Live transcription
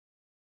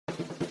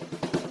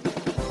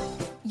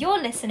You're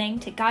listening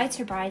to Guide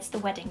to Brides, the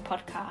Wedding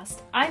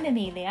Podcast. I'm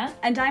Amelia.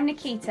 And I'm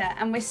Nikita,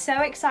 and we're so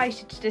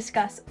excited to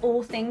discuss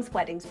all things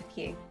weddings with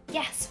you.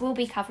 Yes, we'll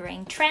be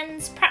covering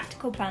trends,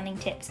 practical planning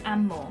tips,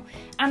 and more.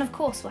 And of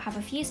course, we'll have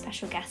a few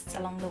special guests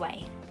along the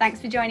way.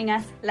 Thanks for joining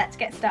us. Let's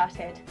get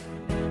started.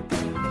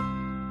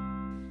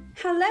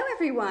 Hello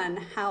everyone,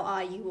 how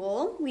are you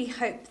all? We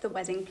hope the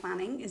wedding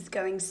planning is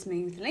going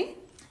smoothly.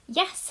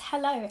 Yes,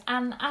 hello,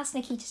 and as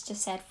Nikita's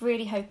just said,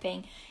 really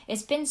hoping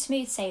it's been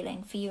smooth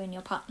sailing for you and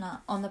your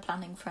partner on the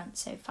planning front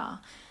so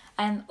far.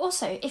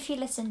 Also, if you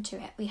listened to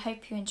it, we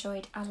hope you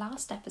enjoyed our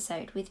last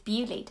episode with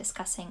Bewley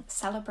discussing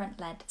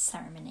celebrant-led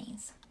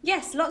ceremonies.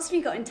 Yes, lots of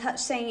you got in touch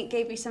saying it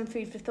gave you some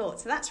food for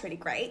thought, so that's really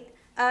great.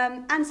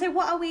 And so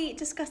what are we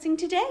discussing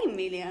today,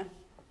 Amelia?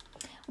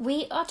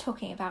 We are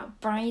talking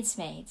about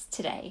bridesmaids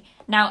today.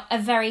 Now, a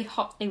very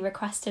hotly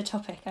requested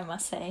topic, I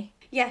must say.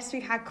 Yes,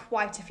 we've had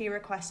quite a few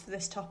requests for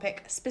this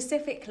topic.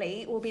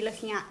 Specifically, we'll be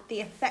looking at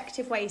the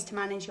effective ways to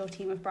manage your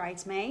team of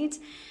bridesmaids,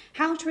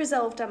 how to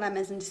resolve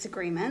dilemmas and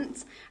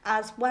disagreements,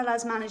 as well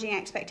as managing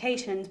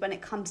expectations when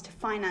it comes to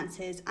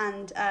finances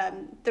and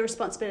the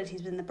responsibilities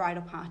within the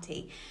bridal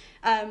party.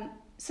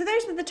 So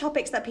those were the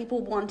topics that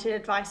people wanted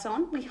advice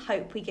on. We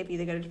hope we give you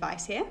the good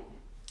advice here.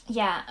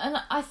 Yeah, and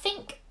I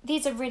think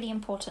these are really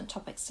important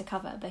topics to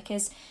cover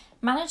because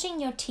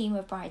managing your team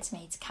of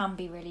bridesmaids can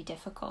be really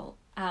difficult.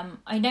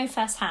 I know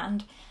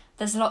firsthand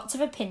there's lots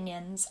of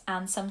opinions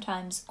and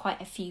sometimes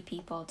quite a few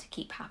people to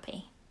keep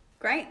happy.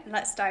 Great,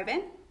 let's dive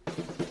in.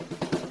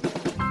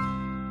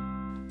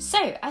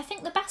 So I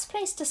think the best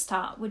place to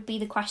start would be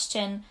the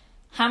question,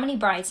 how many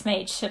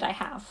bridesmaids should I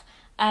have?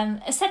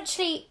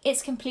 Essentially,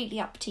 it's completely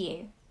up to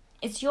you.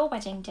 It's your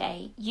wedding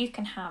day. You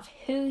can have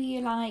who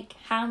you like,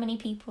 how many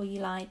people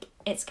you like.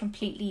 It's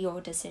completely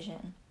your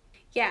decision.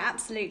 Yeah,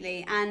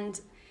 absolutely.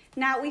 And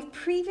now, we've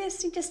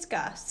previously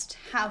discussed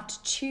how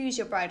to choose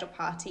your bridal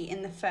party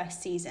in the first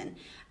season.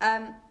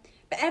 But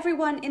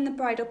everyone in the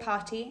bridal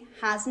party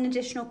has an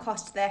additional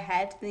cost to their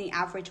head than the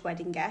average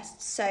wedding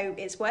guest. So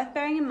it's worth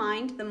bearing in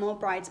mind the more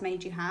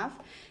bridesmaids you have,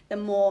 the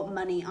more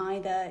money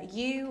either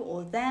you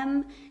or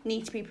them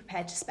need to be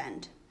prepared to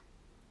spend.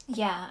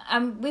 Yeah,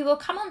 we will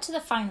come on to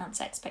the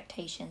finance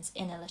expectations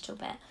in a little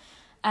bit.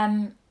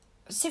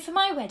 So for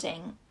my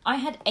wedding, I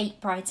had 8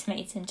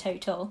 bridesmaids in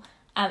total.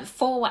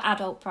 4 were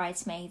adult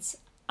bridesmaids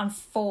and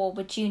 4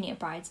 were junior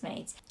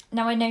bridesmaids.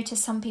 Now, I know to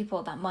some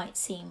people that might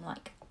seem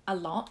like a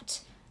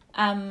lot.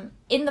 In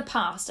the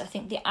past, I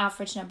think the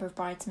average number of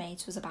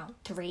bridesmaids was about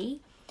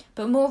 3.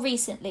 But more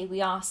recently,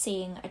 we are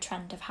seeing a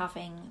trend of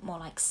having more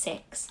like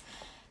 6.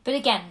 But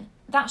again,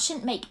 that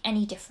shouldn't make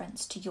any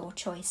difference to your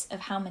choice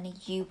of how many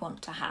you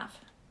want to have.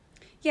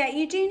 Yeah,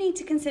 you do need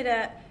to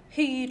consider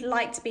who you'd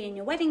like to be in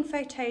your wedding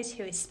photos,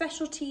 who is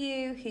special to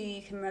you, who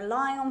you can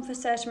rely on for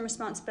certain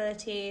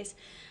responsibilities,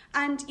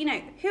 and,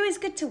 who is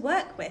good to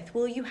work with.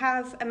 Will you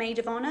have a maid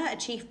of honour, a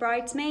chief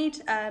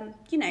bridesmaid?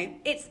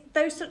 It's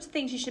those sorts of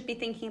things you should be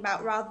thinking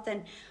about rather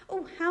than,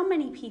 how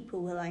many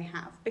people will I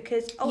have?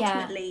 Because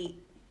ultimately,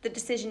 the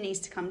decision needs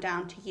to come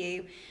down to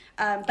you.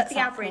 But exactly.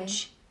 The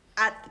average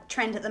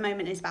trend at the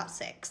moment is about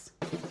 6.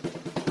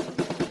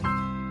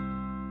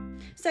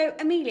 So,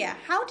 Amelia,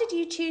 how did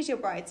you choose your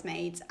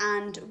bridesmaids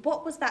and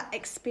what was that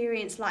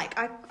experience like?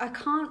 I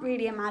can't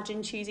really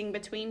imagine choosing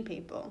between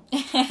people.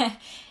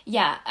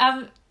 Yeah,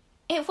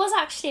 it was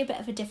actually a bit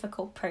of a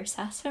difficult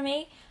process for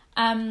me.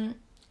 I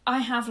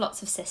have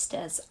lots of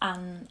sisters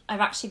and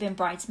I've actually been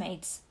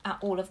bridesmaids at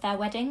all of their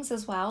weddings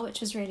as well,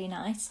 which was really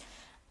nice.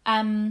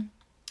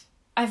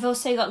 I've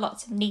also got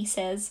lots of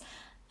nieces.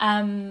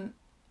 And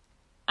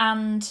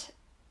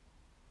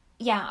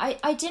yeah,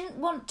 I didn't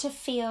want to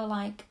feel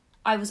like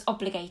I was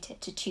obligated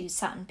to choose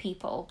certain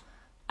people.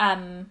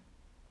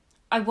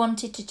 I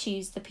wanted to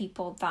choose the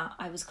people that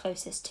I was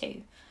closest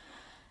to.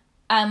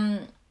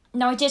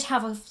 Now, I did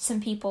have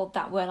some people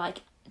that were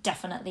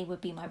definitely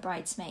would be my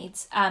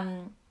bridesmaids.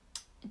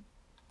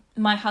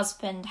 My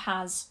husband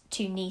has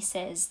 2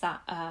 nieces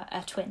that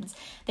are twins.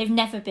 They've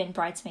never been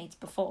bridesmaids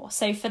before.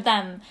 So for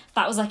them,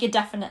 that was a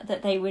definite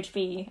that they would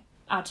be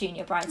our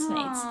junior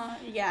bridesmaids.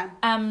 Yeah.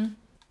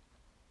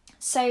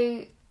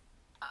 So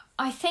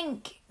I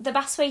think the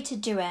best way to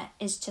do it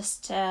is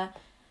just to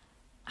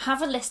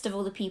have a list of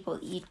all the people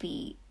that you'd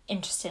be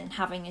interested in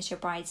having as your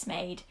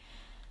bridesmaid.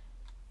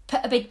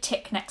 Put a big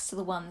tick next to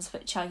the ones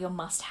which are your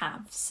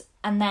must-haves.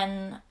 And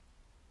then,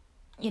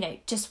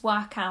 just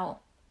work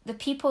out the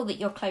people that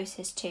you're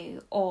closest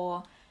to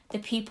or the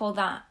people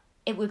that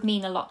it would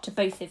mean a lot to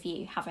both of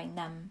you having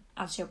them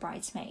as your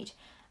bridesmaid.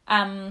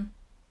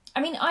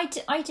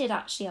 I did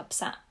actually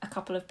upset a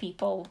couple of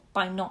people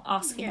by not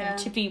asking them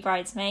to be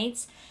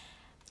bridesmaids.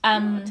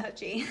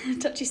 Touchy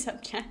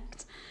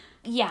subject.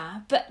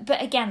 Yeah,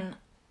 but again,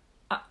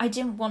 I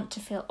didn't want to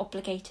feel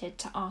obligated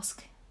to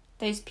ask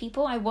those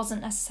people. I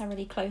wasn't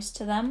necessarily close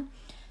to them,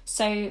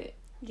 so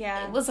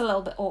yeah, it was a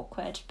little bit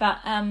awkward. But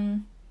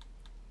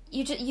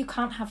you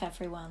can't have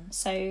everyone,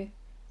 so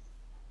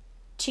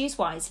choose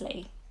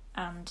wisely,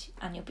 and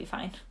you'll be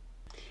fine.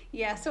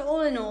 Yeah. So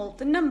all in all,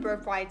 the number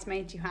of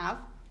bridesmaids you have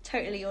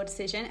totally your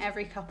decision.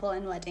 Every couple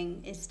and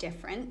wedding is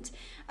different.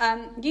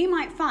 You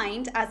might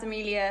find, as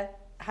Amelia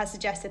has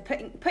suggested,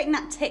 putting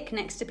that tick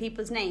next to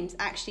people's names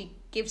actually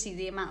gives you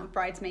the amount of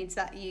bridesmaids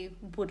that you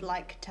would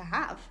like to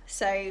have.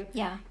 So,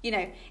 yeah,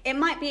 it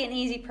might be an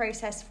easy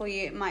process for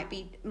you. It might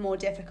be more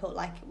difficult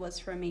like it was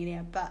for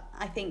Amelia. But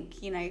I think,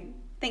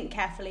 think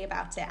carefully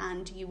about it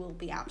and you will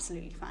be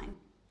absolutely fine.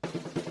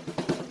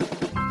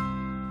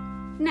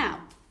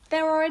 Now,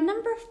 there are a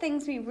number of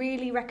things we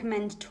really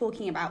recommend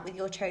talking about with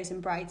your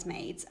chosen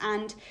bridesmaids,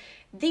 and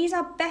these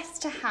are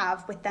best to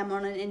have with them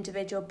on an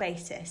individual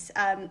basis.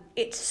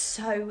 It's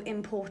so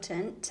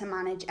important to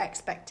manage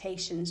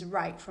expectations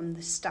right from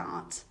the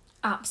start.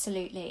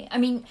 Absolutely. I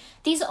mean,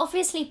 these are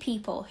obviously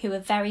people who are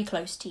very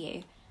close to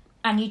you,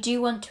 and you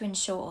do want to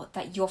ensure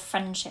that your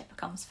friendship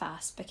comes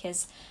first,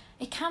 because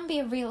it can be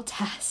a real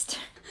test.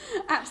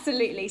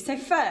 Absolutely. So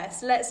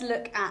first, let's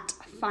look at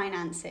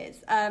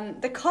finances.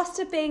 The cost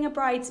of being a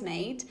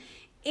bridesmaid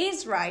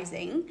is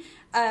rising.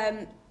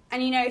 And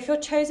if your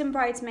chosen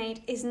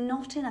bridesmaid is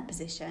not in a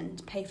position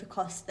to pay for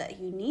costs that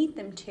you need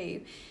them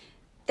to,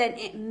 then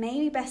it may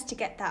be best to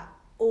get that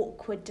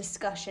awkward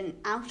discussion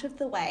out of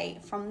the way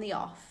from the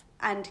off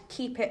and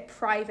keep it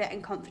private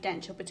and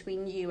confidential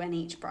between you and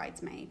each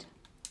bridesmaid.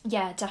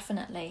 Yeah,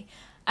 definitely.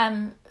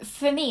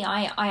 For me,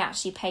 I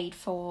actually paid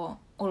for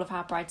all of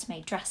our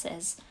bridesmaid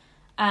dresses,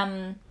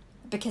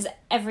 because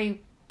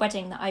every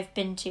wedding that I've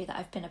been to that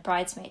I've been a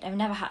bridesmaid, I've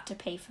never had to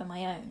pay for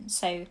my own.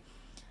 So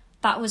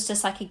that was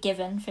just like a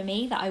given for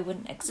me, that I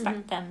wouldn't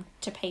expect them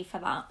to pay for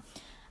that.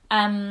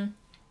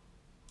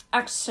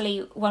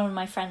 Actually, one of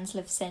my friends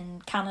lives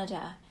in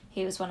Canada,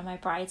 who was one of my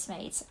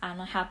bridesmaids,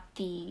 and I had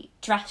the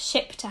dress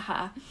shipped to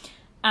her,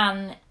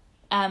 and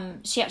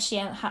she actually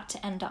had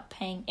to end up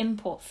paying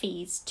import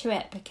fees to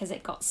it because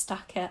it got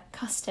stuck at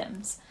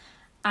customs.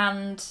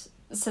 And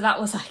so that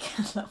was like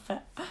a little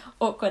bit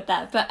awkward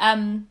there. But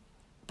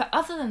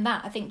other than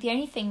that, I think the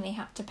only thing they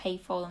had to pay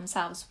for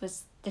themselves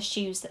was the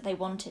shoes that they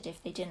wanted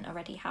if they didn't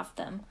already have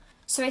them.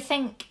 So I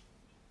think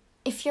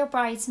if your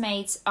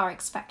bridesmaids are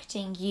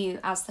expecting you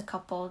as the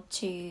couple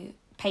to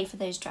pay for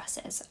those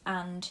dresses,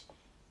 and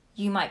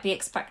you might be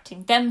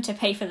expecting them to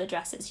pay for the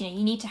dresses, you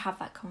need to have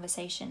that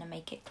conversation and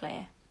make it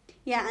clear.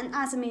 Yeah, and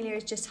as Amelia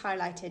has just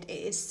highlighted, it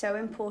is so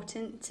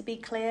important to be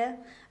clear.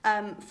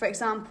 For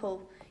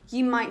example,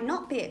 you might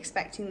not be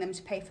expecting them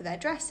to pay for their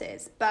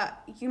dresses,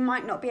 but you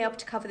might not be able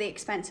to cover the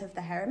expense of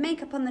the hair and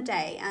makeup on the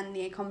day and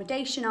the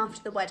accommodation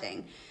after the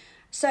wedding.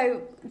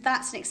 So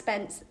that's an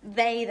expense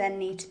they then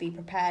need to be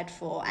prepared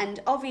for. And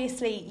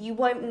obviously, you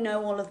won't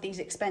know all of these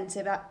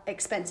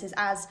expenses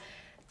as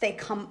they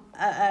come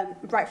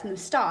right from the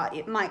start.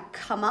 It might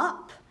come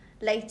up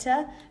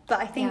later, but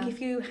I think if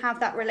you have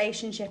that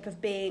relationship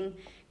of being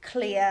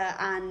clear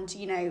and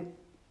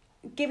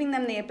giving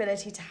them the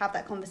ability to have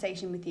that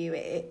conversation with you,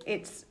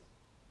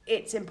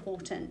 it's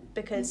important,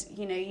 because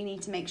you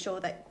need to make sure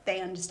that they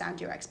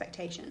understand your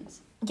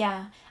expectations.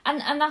 Yeah,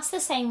 and that's the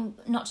same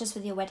not just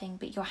with your wedding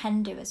but your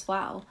hen do as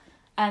well.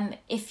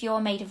 If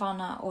your maid of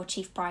honour or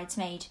chief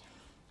bridesmaid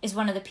is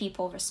one of the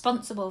people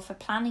responsible for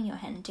planning your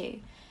hen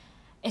do,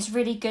 it's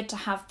really good to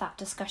have that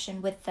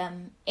discussion with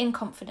them in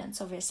confidence,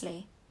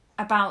 obviously,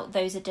 about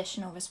those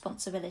additional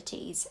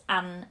responsibilities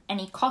and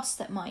any costs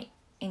that might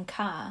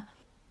incur.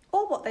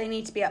 Or what they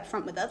need to be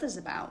upfront with others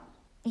about.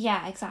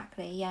 Yeah,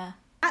 exactly, yeah.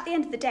 At the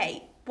end of the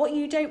day, what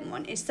you don't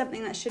want is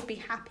something that should be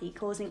happy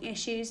causing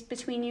issues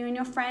between you and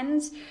your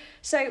friends.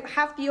 So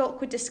have the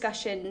awkward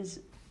discussions,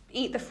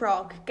 eat the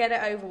frog, get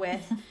it over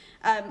with,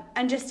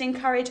 and just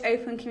encourage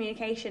open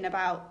communication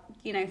about,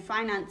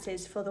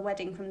 finances for the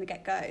wedding from the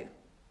get-go.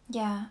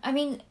 Yeah, I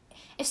mean,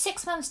 if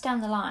 6 months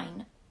down the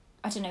line,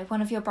 I don't know,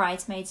 one of your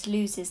bridesmaids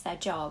loses their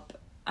job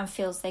and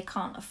feels they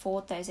can't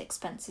afford those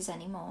expenses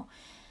anymore,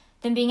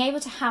 then being able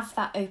to have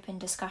that open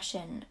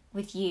discussion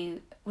with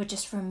you would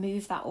just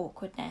remove that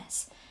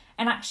awkwardness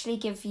and actually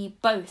give you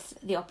both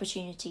the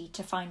opportunity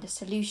to find a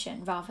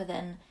solution rather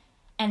than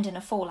end in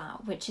a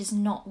fallout, which is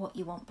not what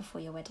you want before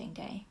your wedding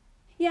day.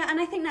 Yeah, and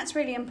I think that's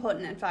really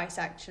important advice,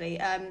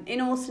 actually. In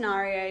all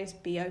scenarios,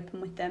 be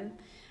open with them.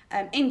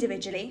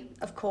 Individually,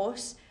 of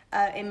course.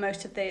 In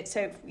most of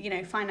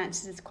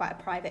finances is quite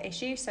a private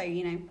issue, so,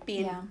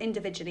 being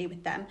individually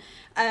with them.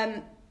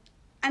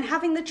 And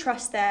having the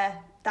trust there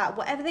that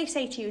whatever they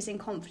say to you is in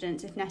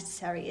confidence, if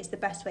necessary, is the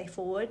best way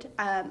forward,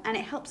 and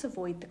it helps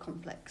avoid the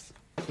conflicts.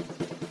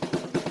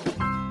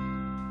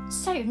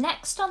 So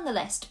next on the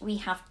list, we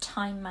have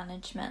time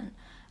management.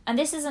 And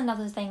this is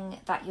another thing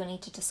that you'll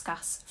need to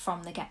discuss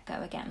from the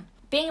get-go again.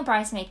 Being a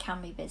bridesmaid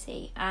can be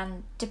busy,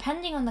 and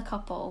depending on the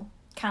couple,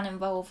 can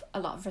involve a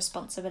lot of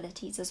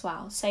responsibilities as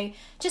well. So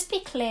just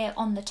be clear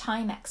on the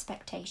time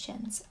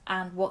expectations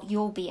and what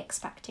you'll be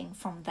expecting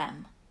from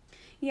them.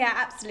 Yeah,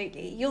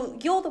 absolutely.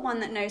 You're the one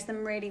that knows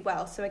them really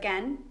well. So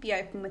again, be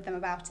open with them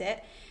about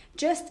it.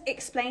 Just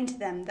explain to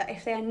them that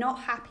if they're not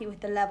happy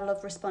with the level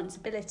of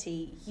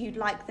responsibility you'd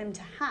like them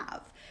to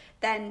have,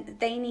 then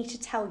they need to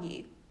tell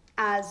you.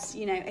 As,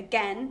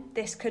 again,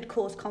 this could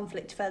cause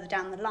conflict further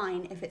down the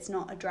line if it's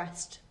not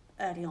addressed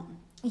early on.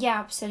 Yeah,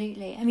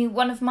 absolutely. I mean,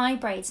 one of my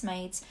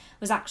bridesmaids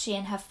was actually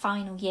in her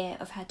final year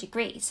of her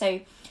degree,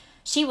 so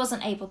she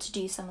wasn't able to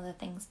do some of the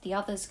things the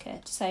others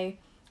could. So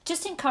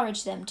just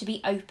encourage them to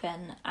be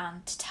open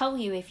and to tell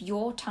you if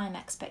your time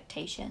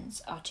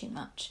expectations are too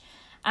much.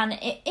 And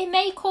it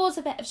may cause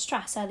a bit of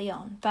stress early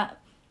on, but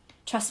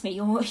trust me,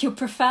 you'll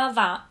prefer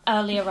that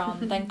earlier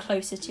on than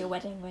closer to your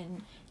wedding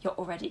when you're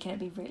already going to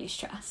be really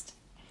stressed.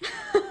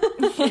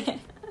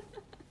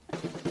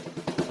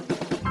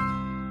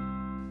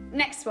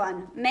 Next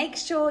one, make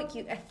sure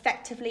you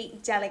effectively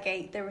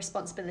delegate the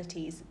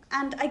responsibilities.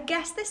 And I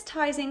guess this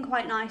ties in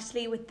quite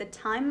nicely with the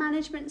time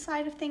management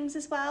side of things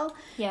as well.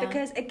 Yeah.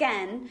 Because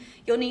again,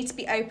 you'll need to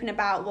be open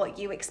about what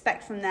you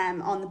expect from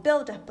them on the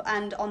build-up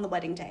and on the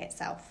wedding day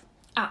itself.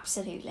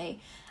 Absolutely.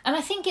 And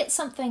I think it's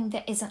something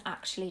that isn't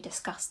actually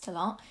discussed a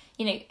lot.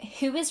 You know,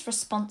 who is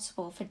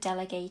responsible for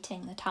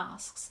delegating the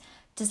tasks?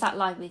 Does that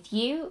lie with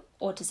you,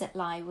 or does it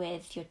lie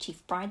with your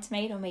chief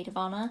bridesmaid or maid of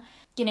honour?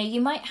 You know, you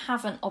might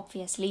have an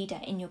obvious leader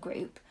in your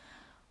group,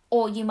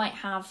 or you might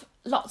have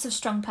lots of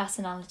strong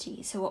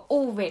personalities who are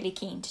all really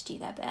keen to do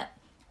their bit.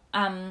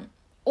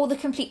 Or the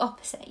complete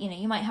opposite. You know,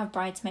 you might have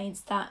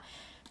bridesmaids that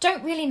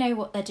don't really know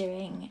what they're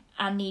doing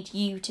and need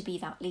you to be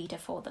that leader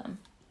for them.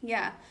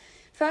 Yeah.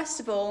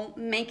 First of all,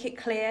 make it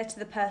clear to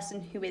the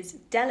person who is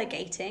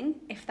delegating,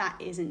 if that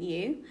isn't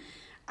you,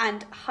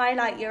 and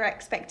highlight your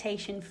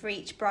expectation for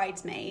each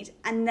bridesmaid,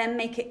 and then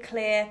make it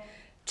clear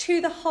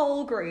to the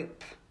whole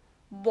group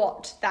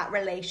what that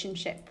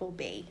relationship will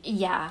be.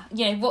 Yeah,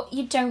 you know, what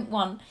you don't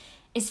want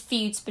is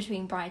feuds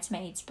between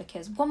bridesmaids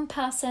because one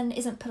person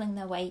isn't pulling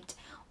their weight,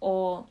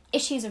 or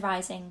issues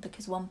arising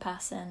because one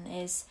person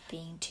is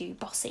being too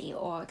bossy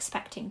or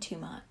expecting too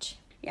much.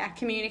 Yeah,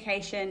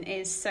 communication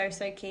is so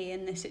key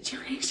in this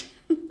situation.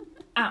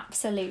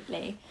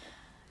 Absolutely.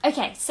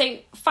 Okay, so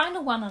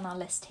final one on our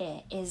list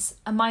here is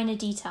a minor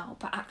detail,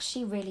 but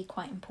actually really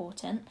quite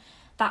important.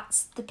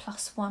 That's the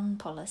 +1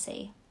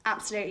 policy.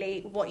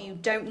 Absolutely. What you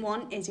don't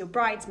want is your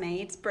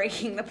bridesmaids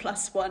breaking the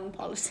 +1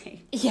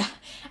 policy. Yeah,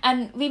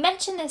 and we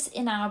mentioned this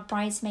in our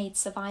bridesmaid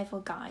survival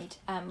guide,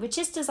 which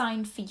is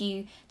designed for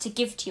you to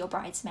give to your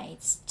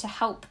bridesmaids to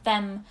help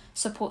them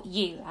support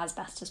you as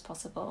best as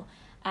possible.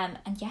 And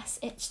yes,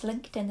 it's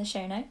linked in the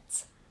show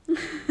notes.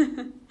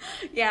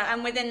 Yeah,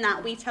 and within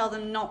that we tell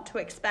them not to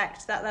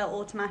expect that they'll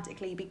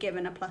automatically be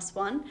given a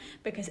 +1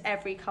 because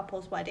every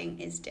couple's wedding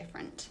is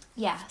different.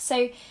 Yeah,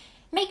 so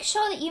make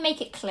sure that you make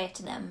it clear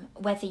to them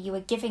whether you are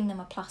giving them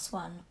a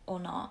 +1 or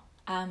not,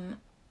 and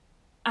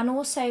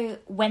also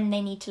when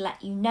they need to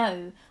let you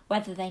know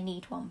whether they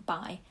need one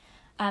by.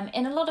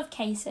 In a lot of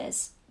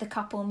cases, the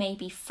couple may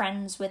be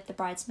friends with the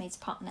bridesmaid's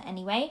partner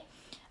anyway,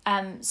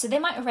 so they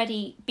might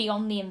already be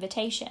on the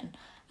invitation,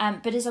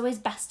 but it's always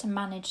best to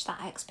manage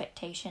that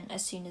expectation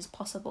as soon as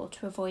possible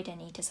to avoid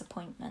any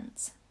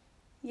disappointments.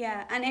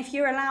 Yeah, and if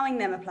you're allowing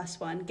them a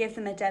 +1, give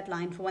them a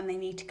deadline for when they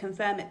need to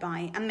confirm it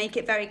by, and make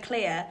it very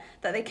clear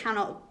that they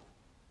cannot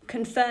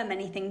confirm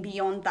anything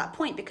beyond that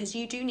point, because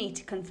you do need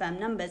to confirm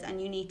numbers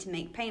and you need to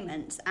make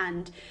payments.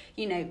 And,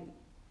 you know,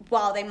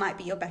 while they might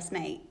be your best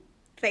mate,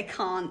 they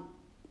can't,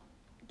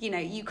 you know,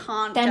 you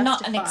can't They're justify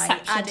not an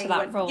exception to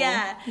that rule.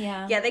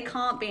 Yeah, they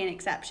can't be an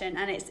exception,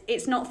 and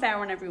it's not fair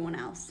on everyone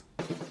else.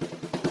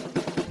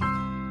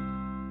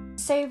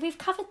 So we've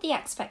covered the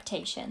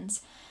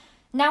expectations.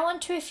 Now on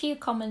to a few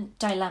common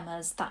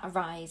dilemmas that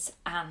arise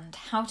and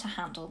how to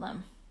handle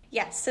them.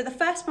 Yes, so the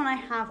first one I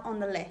have on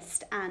the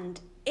list, and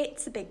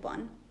it's a big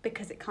one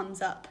because it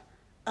comes up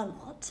a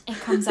lot. It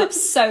comes up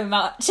so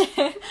much.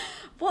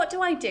 What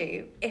do I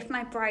do if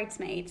my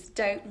bridesmaids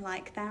don't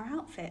like their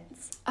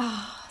outfits?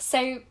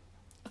 So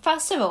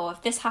first of all,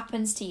 if this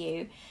happens to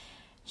you,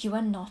 you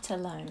are not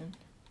alone.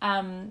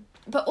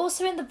 But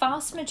also in the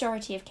vast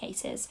majority of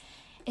cases,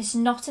 it's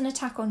not an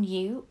attack on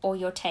you or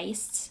your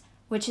tastes,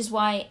 which is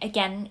why,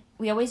 again,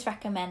 we always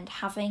recommend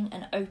having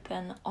an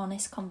open,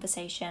 honest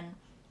conversation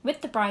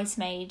with the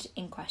bridesmaid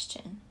in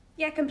question.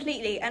 Yeah,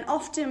 completely. And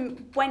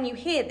often when you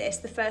hear this,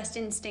 the first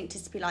instinct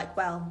is to be like,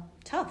 well,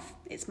 tough,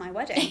 it's my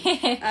wedding.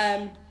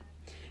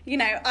 You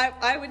know,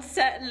 I would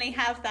certainly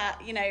have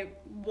that, you know,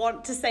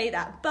 want to say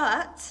that.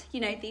 But, you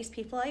know, these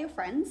people are your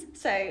friends,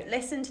 so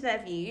listen to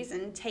their views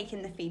and take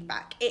in the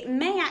feedback. It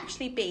may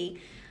actually be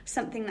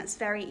something that's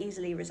very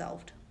easily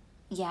resolved.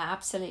 Yeah,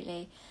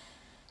 absolutely.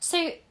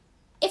 So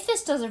if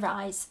this does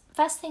arise,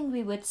 first thing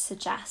we would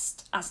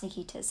suggest, as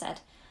Nikita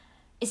said,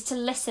 is to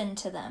listen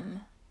to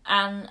them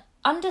and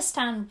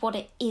understand what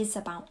it is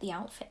about the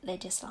outfit they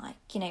dislike.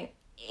 You know,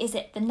 is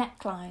it the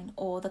neckline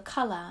or the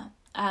colour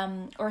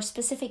or a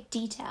specific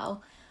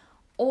detail,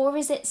 or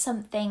is it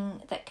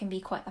something that can be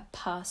quite a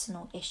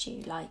personal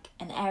issue, like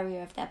an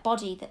area of their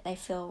body that they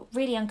feel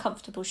really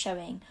uncomfortable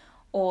showing,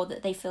 or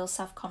that they feel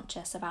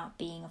self-conscious about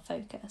being a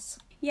focus?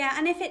 Yeah,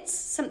 and if it's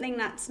something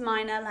that's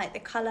minor, like the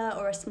colour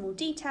or a small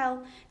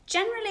detail,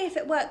 generally if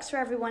it works for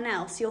everyone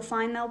else, you'll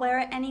find they'll wear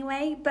it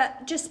anyway,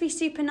 but just be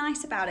super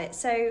nice about it.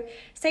 So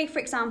say, for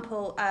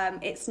example,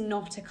 it's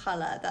not a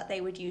colour that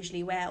they would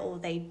usually wear or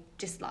they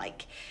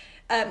dislike.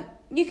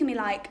 You can be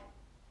like,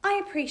 I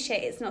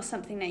appreciate it's not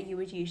something that you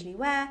would usually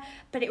wear,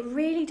 but it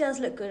really does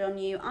look good on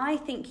you. I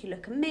think you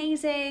look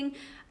amazing.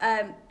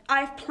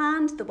 I've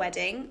planned the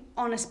wedding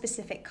on a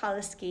specific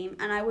colour scheme,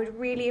 and I would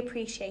really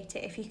appreciate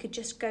it if you could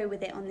just go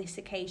with it on this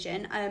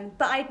occasion.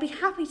 But I'd be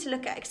happy to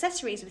look at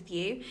accessories with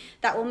you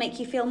that will make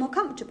you feel more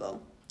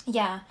comfortable.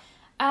 Yeah,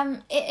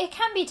 it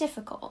can be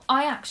difficult.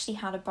 I actually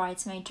had a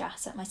bridesmaid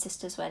dress at my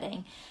sister's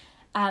wedding,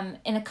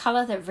 in a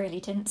colour that really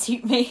didn't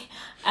suit me.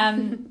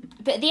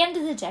 But at the end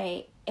of the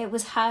day, it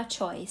was her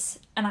choice,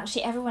 and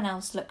actually everyone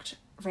else looked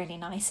really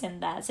nice in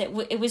theirs.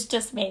 It was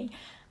just me.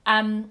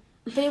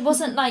 But it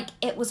wasn't like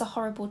it was a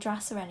horrible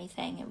dress or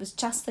anything. It was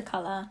just the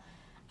colour.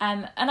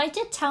 And I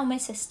did tell my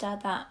sister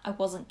that I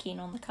wasn't keen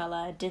on the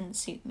colour, it didn't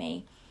suit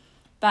me.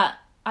 But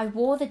I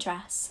wore the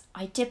dress,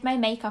 I did my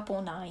makeup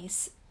all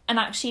nice, and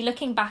actually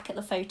looking back at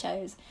the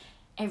photos,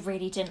 it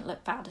really didn't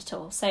look bad at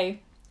all. So,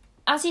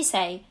 as you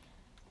say,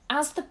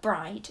 as the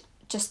bride,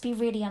 just be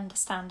really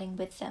understanding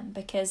with them,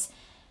 because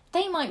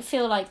they might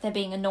feel like they're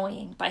being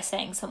annoying by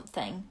saying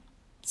something.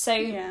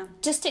 So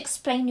just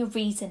explain your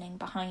reasoning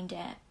behind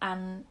it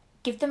and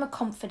give them a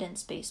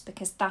confidence boost,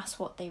 because that's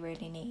what they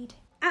really need.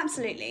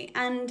 Absolutely.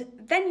 And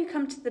then you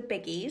come to the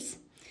biggies.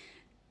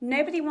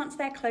 Nobody wants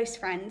their close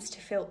friends to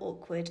feel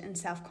awkward and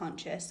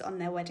self-conscious on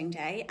their wedding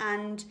day.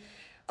 And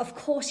of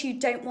course, you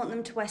don't want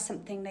them to wear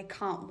something they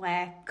can't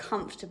wear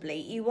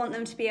comfortably. You want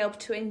them to be able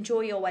to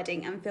enjoy your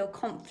wedding and feel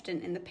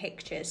confident in the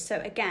pictures.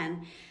 So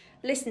again,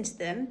 listen to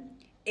them.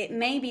 It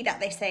may be that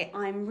they say,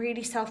 I'm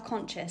really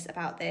self-conscious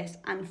about this,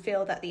 and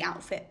feel that the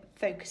outfit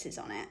focuses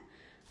on it.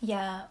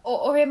 Yeah,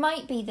 or it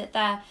might be that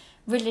their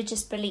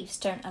religious beliefs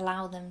don't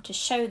allow them to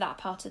show that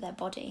part of their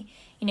body.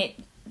 You know,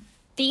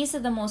 these are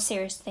the more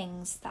serious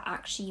things that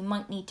actually you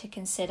might need to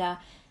consider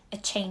a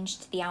change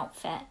to the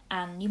outfit,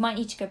 and you might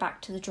need to go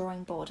back to the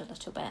drawing board a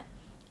little bit.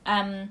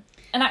 And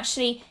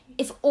actually,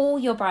 if all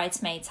your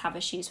bridesmaids have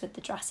issues with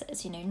the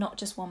dresses, you know, not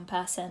just one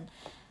person,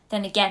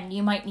 then again,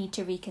 you might need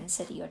to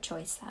reconsider your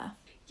choice there.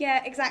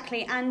 Yeah,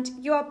 exactly. And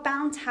you are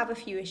bound to have a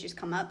few issues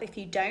come up. If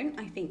you don't,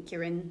 I think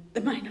you're in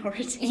the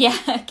minority.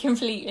 Yeah,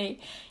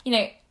 completely. You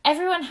know,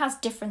 everyone has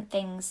different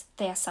things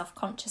they are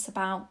self-conscious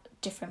about,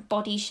 different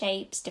body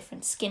shapes,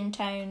 different skin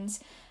tones.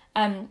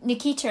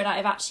 Nikita and I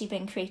have actually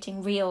been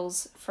creating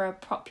reels for a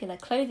popular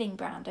clothing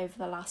brand over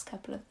the last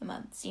couple of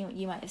months.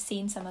 You might have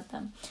seen some of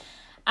them.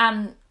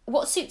 And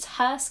what suits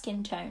her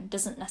skin tone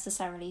doesn't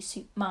necessarily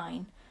suit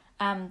mine.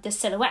 The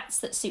silhouettes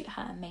that suit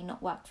her may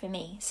not work for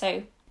me.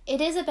 So it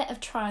is a bit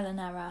of trial and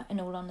error, in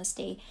all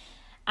honesty,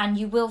 and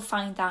you will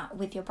find that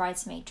with your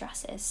bridesmaid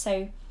dresses.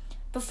 So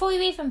before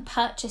you even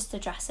purchase the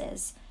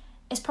dresses,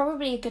 it's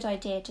probably a good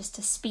idea just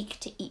to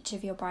speak to each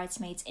of your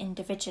bridesmaids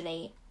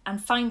individually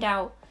and find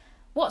out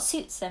what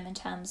suits them in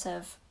terms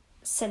of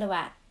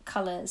silhouette,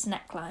 colours,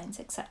 necklines,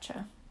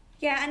 etc.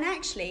 Yeah, and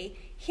actually,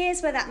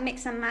 here's where that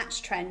mix and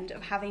match trend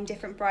of having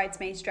different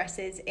bridesmaids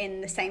dresses in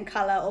the same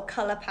colour or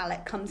colour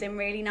palette comes in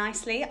really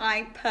nicely.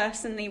 I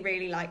personally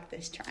really like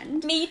this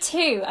trend. Me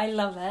too, I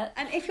love it.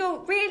 And if you're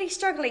really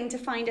struggling to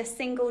find a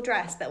single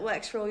dress that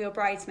works for all your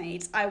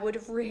bridesmaids, I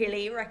would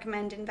really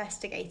recommend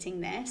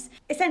investigating this.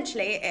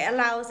 Essentially, it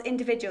allows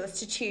individuals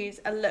to choose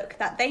a look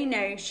that they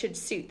know should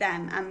suit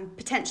them, and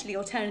potentially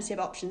alternative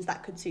options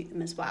that could suit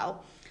them as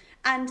well.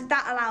 And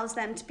that allows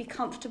them to be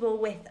comfortable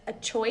with a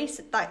choice.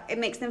 Like, it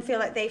makes them feel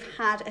like they've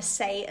had a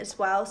say as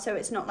well, so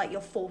it's not like you're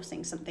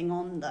forcing something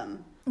on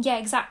them. Yeah,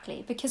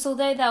 exactly. Because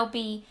although there'll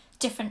be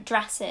different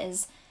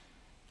dresses,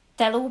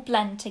 they'll all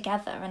blend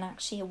together, and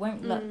actually it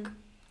won't look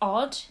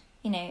odd,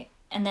 you know,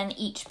 and then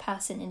each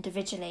person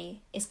individually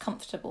is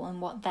comfortable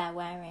in what they're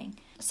wearing.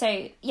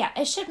 So, yeah,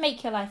 it should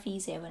make your life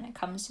easier when it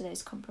comes to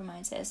those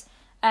compromises.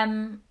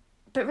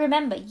 But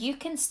remember, you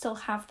can still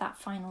have that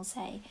final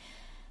say.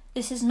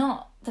 This is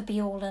not the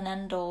be-all and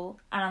end-all,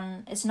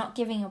 and it's not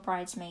giving your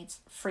bridesmaids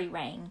free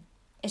rein.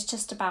 It's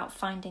just about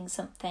finding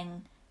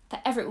something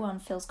that everyone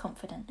feels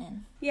confident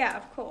in. Yeah,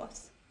 of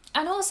course.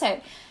 And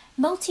also,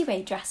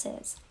 multi-way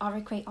dresses are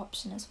a great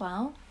option as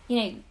well. You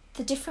know,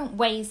 the different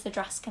ways the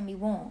dress can be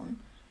worn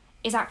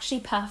is actually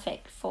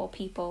perfect for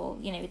people,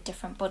 you know, with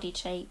different body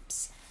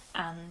shapes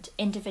and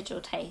individual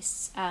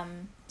tastes.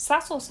 So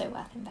that's also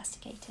worth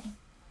investigating.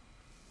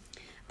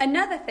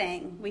 Another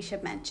thing we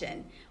should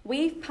mention,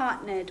 we've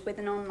partnered with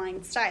an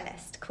online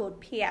stylist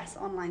called PS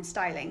Online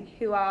Styling,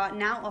 who are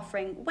now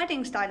offering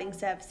wedding styling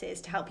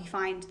services to help you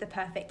find the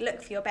perfect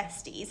look for your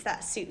besties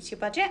that suits your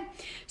budget.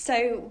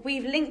 So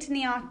we've linked in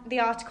the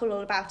article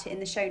all about it in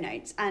the show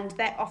notes, and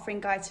they're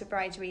offering Guides for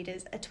Brides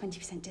readers a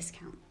 20%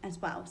 discount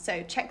as well.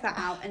 So check that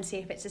out and see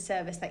if it's a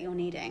service that you're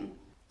needing.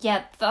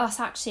 Yeah, that's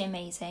actually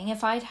amazing.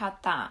 If I'd had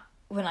that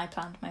when I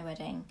planned my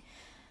wedding,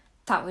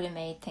 that would have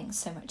made things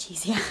so much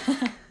easier.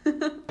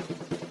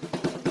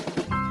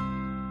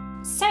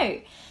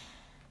 So,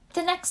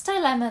 the next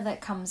dilemma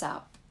that comes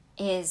up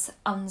is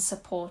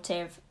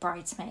unsupportive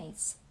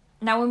bridesmaids.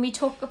 Now, when we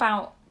talk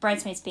about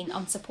bridesmaids being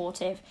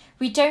unsupportive,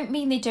 we don't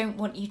mean they don't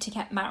want you to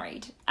get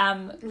married.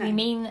 No. We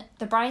mean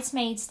the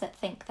bridesmaids that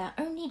think their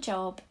only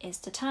job is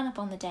to turn up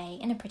on the day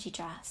in a pretty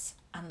dress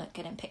and look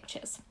good in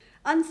pictures.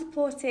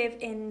 Unsupportive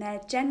in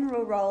their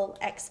general role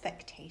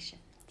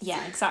expectations.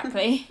 Yeah,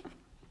 exactly.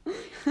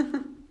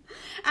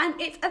 And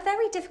it's a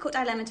very difficult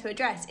dilemma to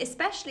address,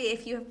 especially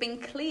if you have been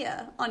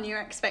clear on your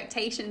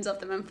expectations of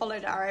them and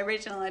followed our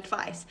original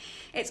advice.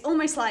 It's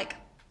almost like,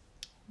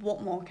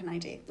 what more can I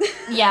do?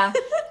 Yeah,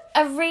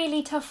 a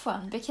really tough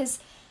one, because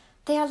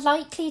they are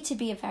likely to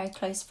be a very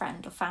close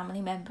friend or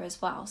family member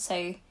as well,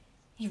 so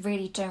you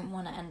really don't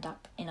want to end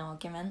up in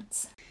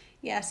arguments.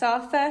 Yeah, so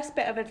our first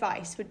bit of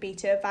advice would be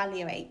to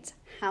evaluate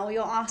how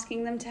you're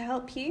asking them to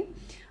help you.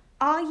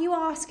 Are you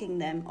asking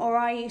them, or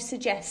are you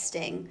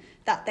suggesting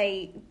that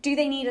they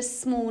need a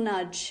small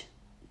nudge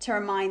to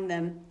remind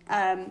them?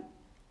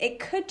 It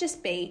could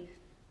just be,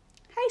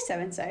 hey,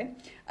 so-and-so,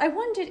 I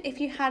wondered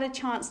if you had a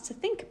chance to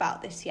think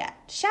about this yet.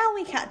 Shall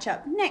we catch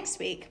up next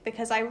week?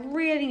 Because I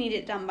really need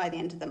it done by the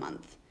end of the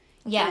month.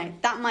 Yeah. You know,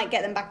 that might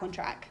get them back on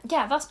track.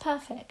 Yeah, that's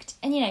perfect.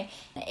 And, you know,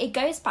 it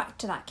goes back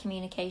to that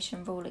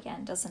communication rule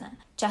again, doesn't it?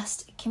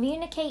 Just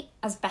communicate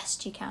as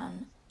best you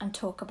can and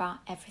talk about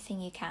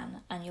everything you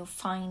can, and you'll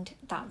find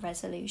that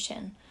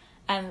resolution.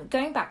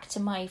 Going back to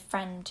my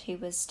friend who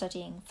was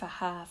studying for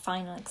her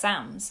final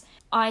exams,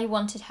 I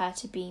wanted her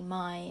to be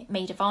my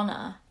maid of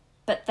honour,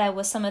 but there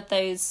were some of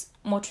those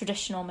more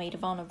traditional maid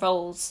of honour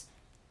roles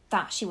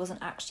that she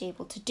wasn't actually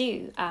able to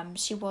do.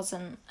 She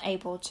wasn't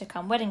able to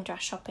come wedding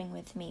dress shopping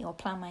with me or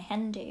plan my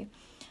hen do.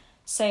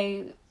 So,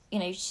 you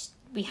know,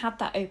 we had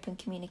that open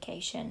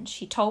communication.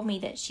 She told me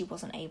that she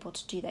wasn't able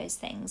to do those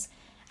things.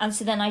 And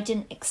so then I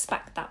didn't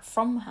expect that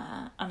from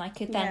her. And I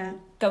could then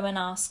go and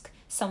ask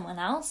someone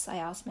else. I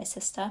asked my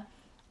sister.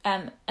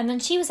 And then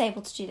she was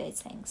able to do those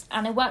things.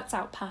 And it worked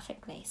out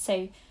perfectly.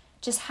 So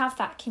just have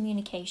that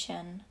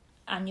communication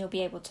and you'll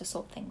be able to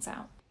sort things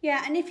out.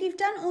 Yeah, and if you've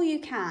done all you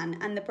can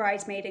and the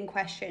bridesmaid in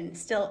question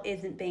still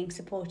isn't being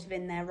supportive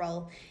in their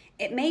role,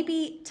 it may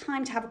be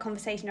time to have a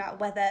conversation about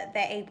whether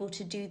they're able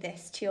to do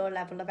this to your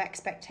level of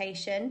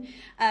expectation.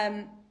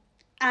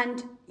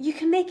 And you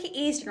can make it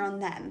easier on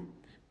them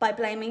by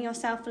blaming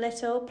yourself a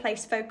little,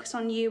 place focus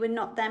on you and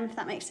not them, if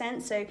that makes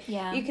sense. So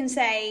you can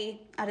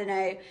say, I don't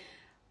know,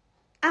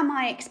 am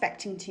I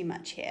expecting too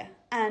much here?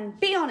 And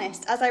be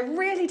honest, as I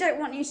really don't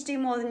want you to do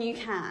more than you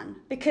can,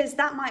 because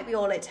that might be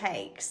all it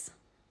takes.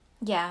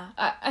 Yeah,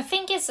 I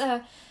think it's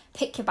a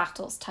pick your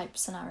battles type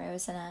scenario,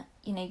 isn't it?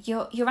 You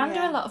know, you're under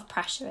a lot of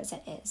pressure as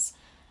it is.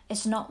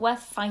 It's not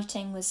worth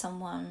fighting with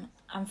someone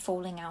and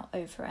falling out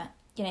over it.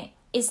 You know,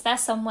 is there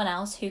someone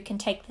else who can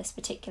take this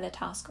particular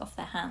task off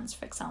their hands,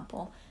 for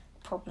example?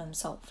 Problem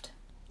solved.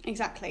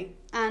 Exactly.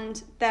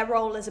 And their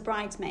role as a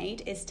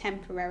bridesmaid is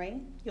temporary.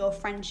 Your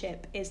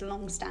friendship is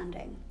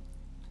long-standing.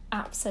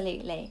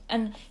 Absolutely.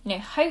 And, you know,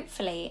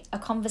 hopefully a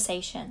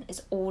conversation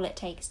is all it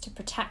takes to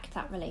protect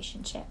that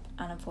relationship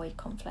and avoid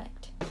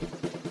conflict.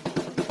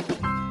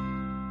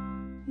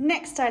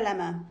 Next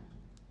dilemma.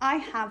 I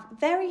have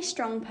very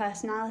strong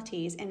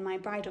personalities in my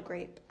bridal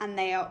group and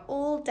they are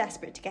all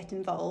desperate to get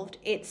involved.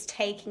 It's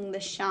taking the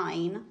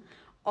shine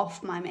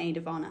off my maid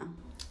of honour.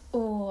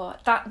 Oh,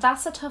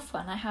 that's a tough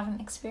one. I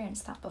haven't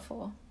experienced that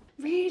before.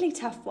 Really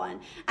tough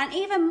one. And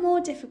even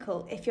more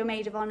difficult if your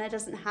maid of honour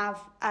doesn't have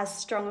as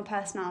strong a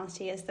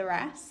personality as the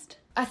rest.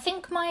 I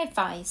think my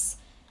advice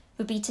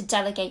would be to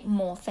delegate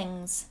more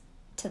things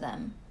to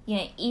them. You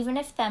know, even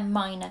if they're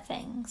minor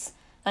things.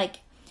 Like,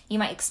 you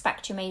might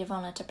expect your maid of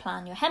honour to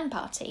plan your hen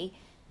party,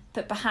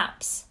 but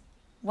perhaps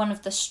one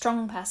of the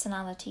strong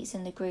personalities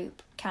in the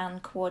group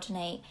can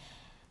coordinate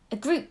a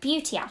group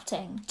beauty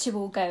outing to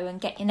all go and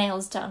get your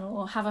nails done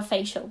or have a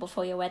facial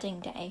before your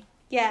wedding day.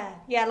 Yeah,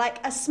 like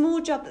a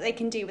small job that they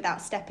can do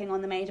without stepping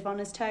on the maid of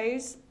honour's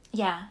toes.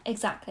 Yeah,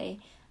 exactly.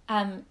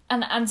 And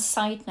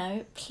side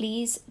note,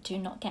 please do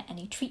not get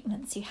any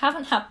treatments you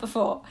haven't had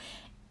before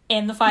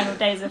in the final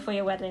days before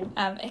your wedding.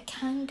 It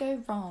can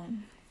go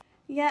wrong.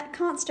 Yeah,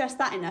 can't stress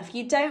that enough.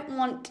 You don't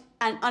want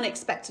an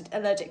unexpected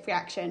allergic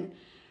reaction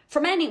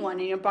from anyone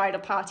in your bridal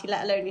party,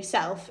 let alone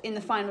yourself, in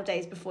the final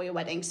days before your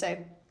wedding. So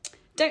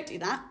don't do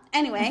that.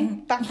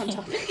 Anyway, back on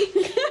topic.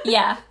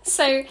 Yeah,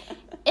 so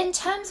in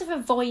terms of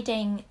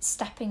avoiding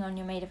stepping on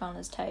your maid of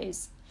honour's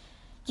toes,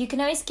 you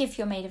can always give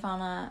your maid of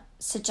honour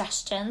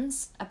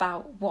suggestions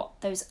about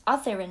what those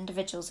other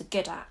individuals are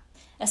good at,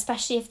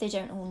 especially if they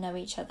don't all know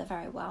each other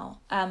very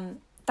well.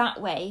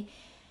 That way,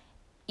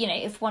 you know,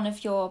 if one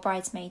of your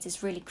bridesmaids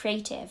is really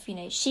creative, you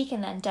know, she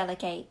can then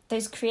delegate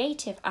those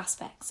creative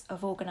aspects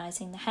of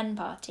organising the hen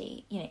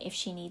party, you know, if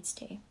she needs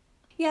to.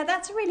 Yeah,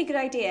 that's a really good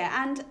idea.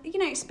 And, you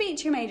know, speak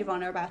to your maid of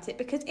honour about it,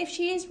 because if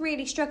she is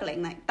really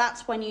struggling, like,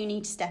 that's when you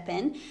need to step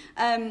in.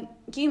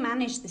 You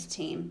manage this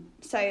team,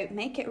 so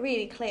make it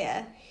really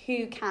clear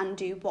who can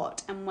do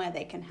what and where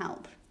they can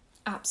help.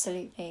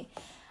 Absolutely.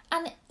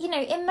 And, you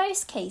know, in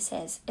most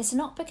cases, it's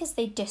not because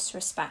they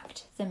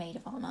disrespect the maid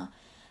of honour,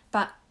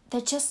 but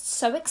they're just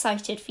so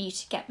excited for you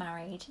to get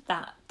married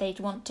that they'd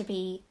want to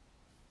be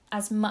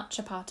as much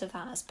a part of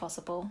that as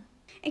possible.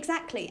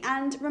 Exactly.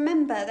 And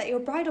remember that your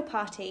bridal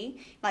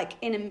party, like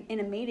in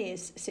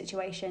Amelia's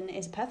situation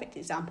is a perfect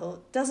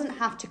example, doesn't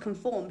have to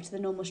conform to the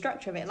normal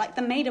structure of it. Like,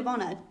 the maid of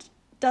honour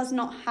does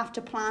not have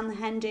to plan the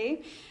hen do.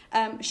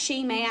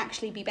 She may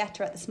actually be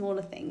better at the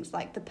smaller things,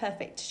 like the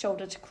perfect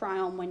shoulder to cry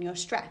on when you're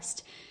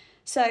stressed.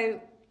 So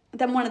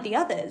then one of the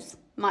others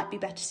might be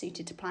better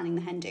suited to planning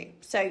the hen do.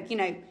 So,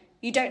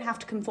 you don't have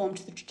to conform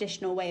to the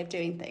traditional way of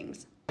doing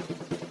things.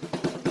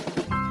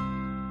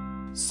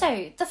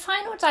 So, the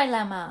final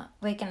dilemma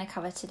we're going to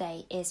cover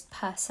today is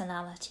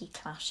personality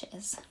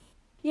clashes.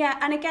 Yeah,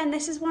 and again,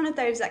 this is one of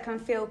those that can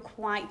feel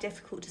quite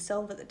difficult to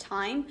solve at the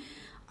time.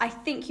 I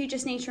think you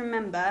just need to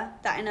remember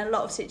that in a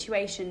lot of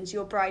situations,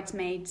 your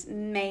bridesmaids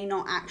may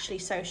not actually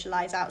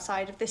socialise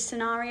outside of this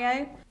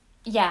scenario.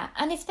 Yeah,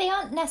 and if they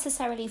aren't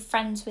necessarily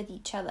friends with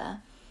each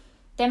other,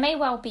 there may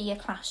well be a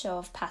clash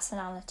of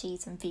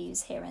personalities and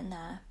views here and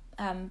there.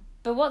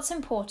 But what's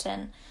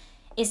important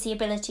is the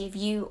ability of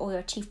you or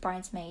your chief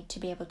bridesmaid to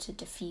be able to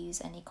diffuse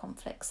any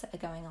conflicts that are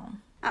going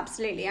on.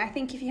 Absolutely. I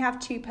think if you have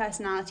two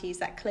personalities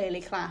that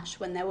clearly clash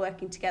when they're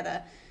working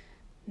together,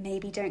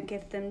 maybe don't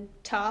give them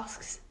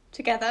tasks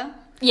together.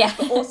 Yeah.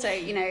 But also,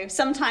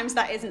 sometimes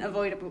that isn't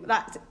avoidable.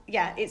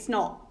 It's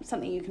not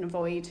something you can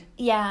avoid.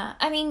 Yeah.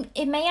 I mean,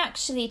 it may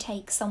actually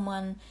take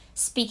someone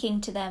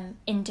speaking to them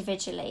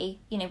individually,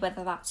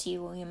 whether that's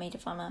you or your maid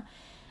of honour,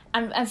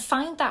 and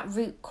find that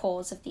root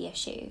cause of the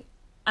issue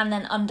and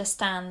then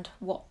understand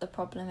what the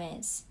problem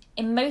is.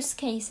 In most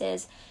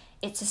cases,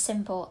 it's as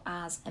simple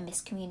as a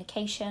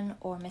miscommunication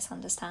or a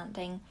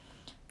misunderstanding.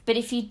 But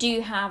if you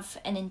do have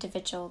an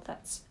individual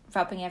that's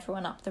rubbing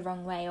everyone up the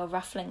wrong way or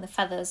ruffling the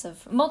feathers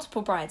of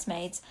multiple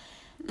bridesmaids,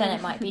 then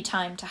it might be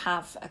time to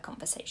have a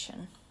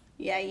conversation.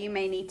 Yeah, you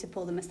may need to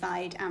pull them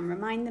aside and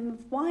remind them of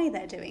why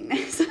they're doing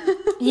this.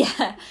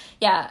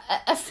 Yeah.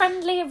 A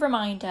friendly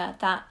reminder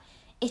that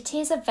it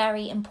is a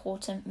very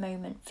important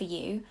moment for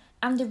you,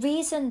 and the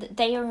reason that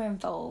they are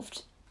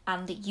involved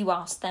and that you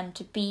ask them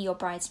to be your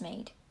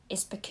bridesmaid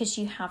is because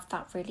you have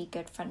that really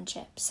good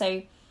friendship.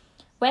 So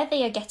where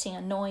they are getting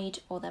annoyed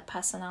or their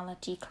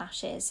personality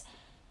clashes,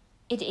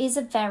 it is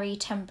a very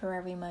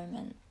temporary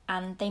moment,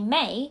 and they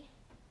may,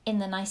 in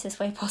the nicest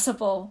way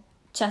possible,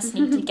 just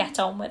need to get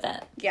on with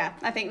it. Yeah,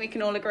 I think we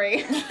can all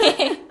agree.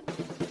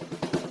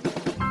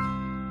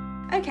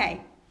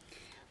 Okay,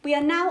 we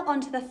are now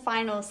on to the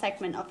final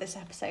segment of this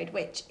episode,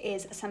 which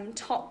is some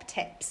top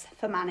tips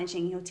for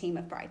managing your team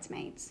of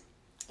bridesmaids.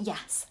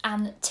 Yes,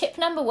 and tip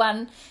number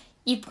 1,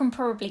 you can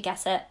probably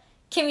guess it,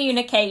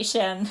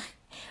 communication.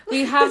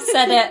 We have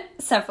said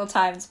it several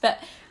times,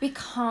 but we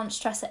can't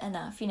stress it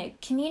enough.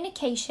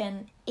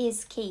 Communication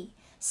is key.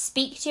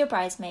 Speak to your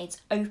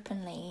bridesmaids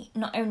openly,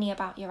 not only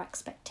about your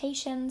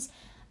expectations,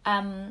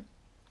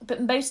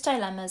 but most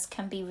dilemmas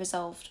can be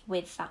resolved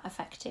with that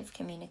effective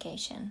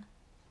communication.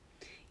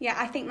 Yeah,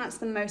 I think that's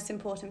the most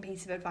important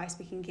piece of advice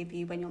we can give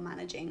you when you're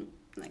managing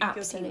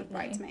your team of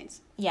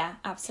bridesmaids. Yeah,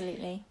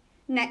 absolutely.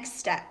 Next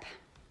step,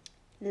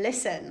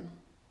 listen.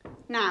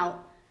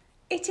 Now,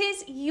 it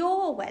is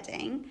your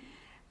wedding,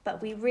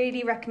 but we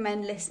really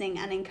recommend listening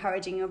and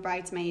encouraging your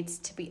bridesmaids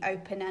to be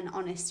open and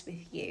honest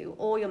with you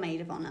or your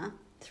maid of honour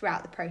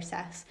throughout the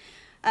process.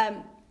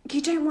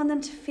 You want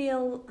them to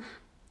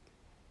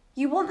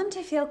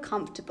feel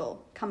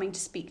comfortable coming to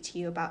speak to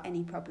you about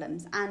any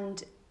problems,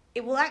 and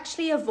it will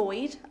actually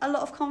avoid a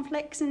lot of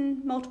conflicts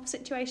in multiple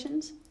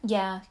situations.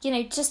 Yeah,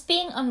 just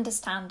being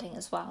understanding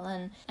as well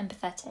and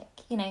empathetic.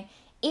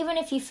 Even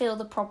if you feel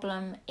the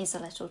problem is a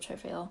little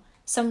trivial,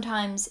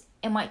 sometimes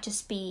it might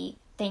just be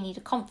they need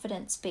a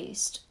confidence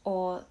boost,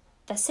 or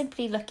they're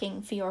simply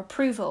looking for your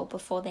approval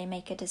before they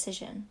make a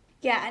decision.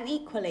 Yeah, and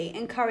equally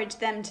encourage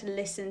them to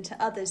listen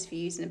to others'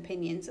 views and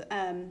opinions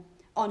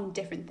on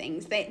different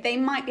things. They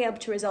might be able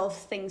to resolve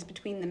things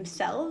between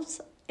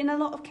themselves in a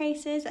lot of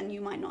cases, and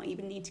you might not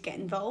even need to get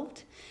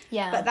involved.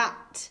 Yeah. But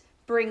that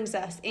brings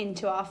us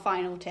into our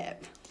final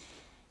tip.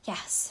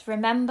 Yes,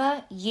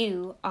 remember,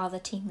 you are the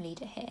team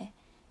leader here.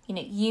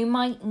 You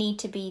might need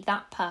to be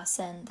that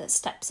person that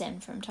steps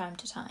in from time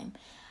to time.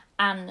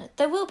 And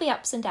there will be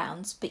ups and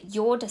downs, but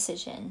your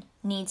decision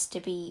needs to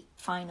be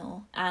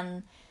final.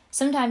 And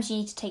sometimes you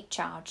need to take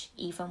charge,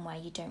 even where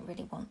you don't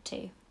really want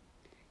to.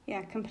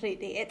 Yeah,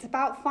 completely. It's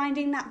about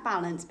finding that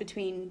balance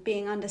between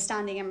being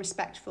understanding and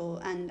respectful,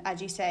 and,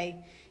 as you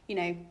say,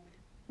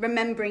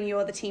 remembering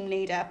you're the team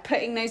leader,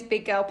 putting those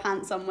big girl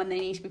pants on when they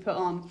need to be put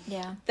on.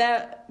 Yeah.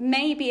 There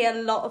may be a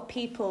lot of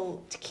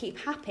people to keep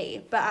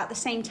happy, but at the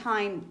same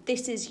time,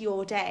 this is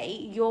your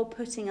day. You're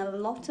putting a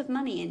lot of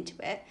money into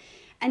it,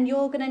 and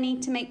you're going to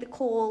need to make the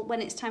call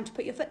when it's time to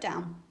put your foot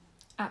down.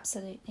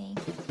 Absolutely.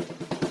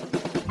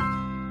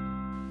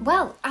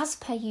 Well, as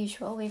per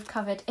usual, we've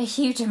covered a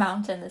huge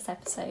amount in this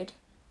episode.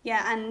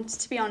 Yeah, and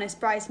to be honest,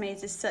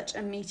 bridesmaids is such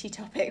a meaty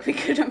topic, we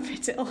couldn't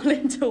fit it all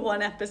into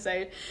one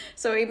episode.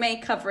 So we may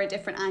cover a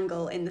different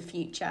angle in the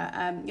future.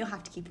 You'll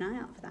have to keep an eye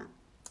out for that.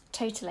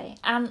 Totally.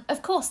 And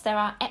of course, there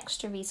are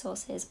extra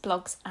resources,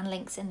 blogs and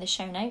links in the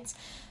show notes.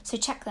 So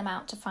check them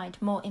out to find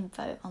more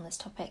info on this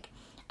topic,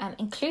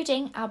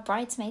 including our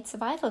bridesmaid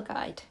survival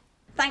guide.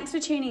 Thanks for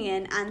tuning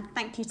in, and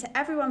thank you to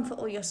everyone for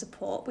all your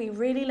support. We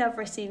really love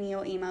receiving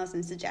your emails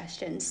and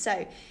suggestions.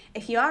 So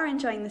if you are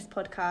enjoying this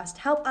podcast,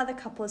 help other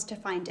couples to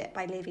find it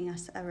by leaving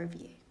us a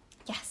review.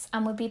 Yes,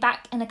 and we'll be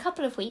back in a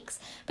couple of weeks.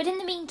 But in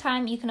the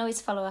meantime, you can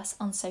always follow us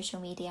on social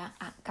media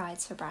at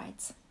Guides for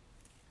Brides.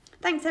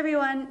 Thanks,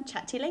 everyone.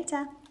 Chat to you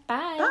later.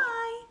 Bye. Bye.